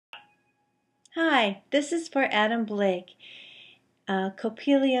Hi, this is for Adam Blake,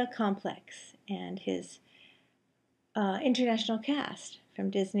 Coppelia Complex, and his international cast from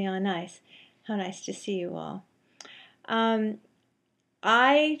Disney on Ice. How nice to see you all. Um,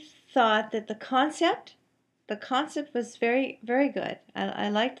 I thought that the concept was very, very good. I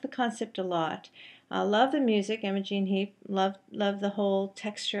liked the concept a lot. I love the music, Imogen Heap. Love the whole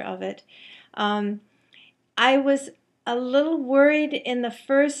texture of it. Um, I was a little worried in the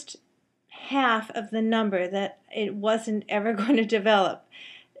first half of the number that it wasn't ever going to develop,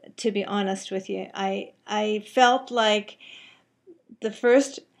 to be honest with you. I felt like the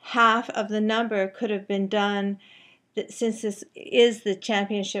first half of the number could have been done, since this is the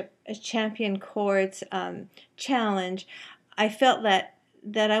champion chords challenge. I felt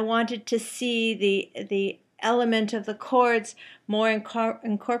that I wanted to see the element of the chords more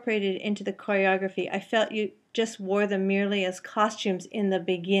incorporated into the choreography. I felt you just wore them merely as costumes in the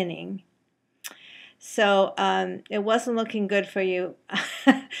beginning. So it wasn't looking good for you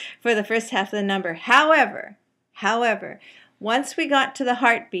for the first half of the number. However, once we got to the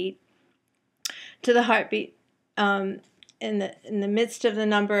heartbeat, um, in the midst of the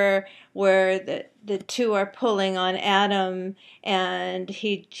number where the two are pulling on Adam, and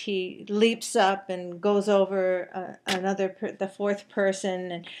he leaps up and goes over the fourth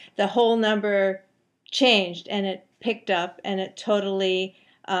person, and the whole number changed and it picked up and it totally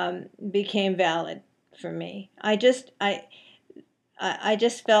became valid for me. I just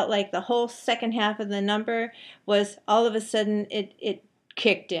felt like the whole second half of the number was all of a sudden it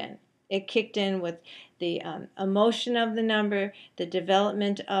kicked in. It kicked in with the emotion of the number, the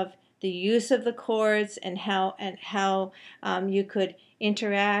development of the use of the chords, and how you could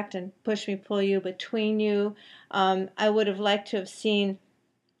interact and push me, pull you between you. I would have liked to have seen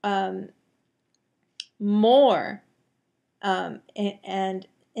more, and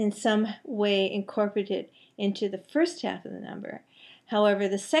in some way incorporated into the first half of the number. However,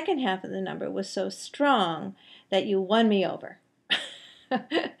 the second half of the number was so strong that you won me over.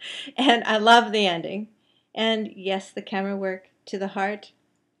 And I love the ending. And yes, the camera work to the heart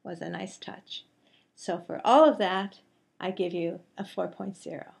was a nice touch. So for all of that, I give you a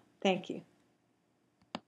 4.0. Thank you.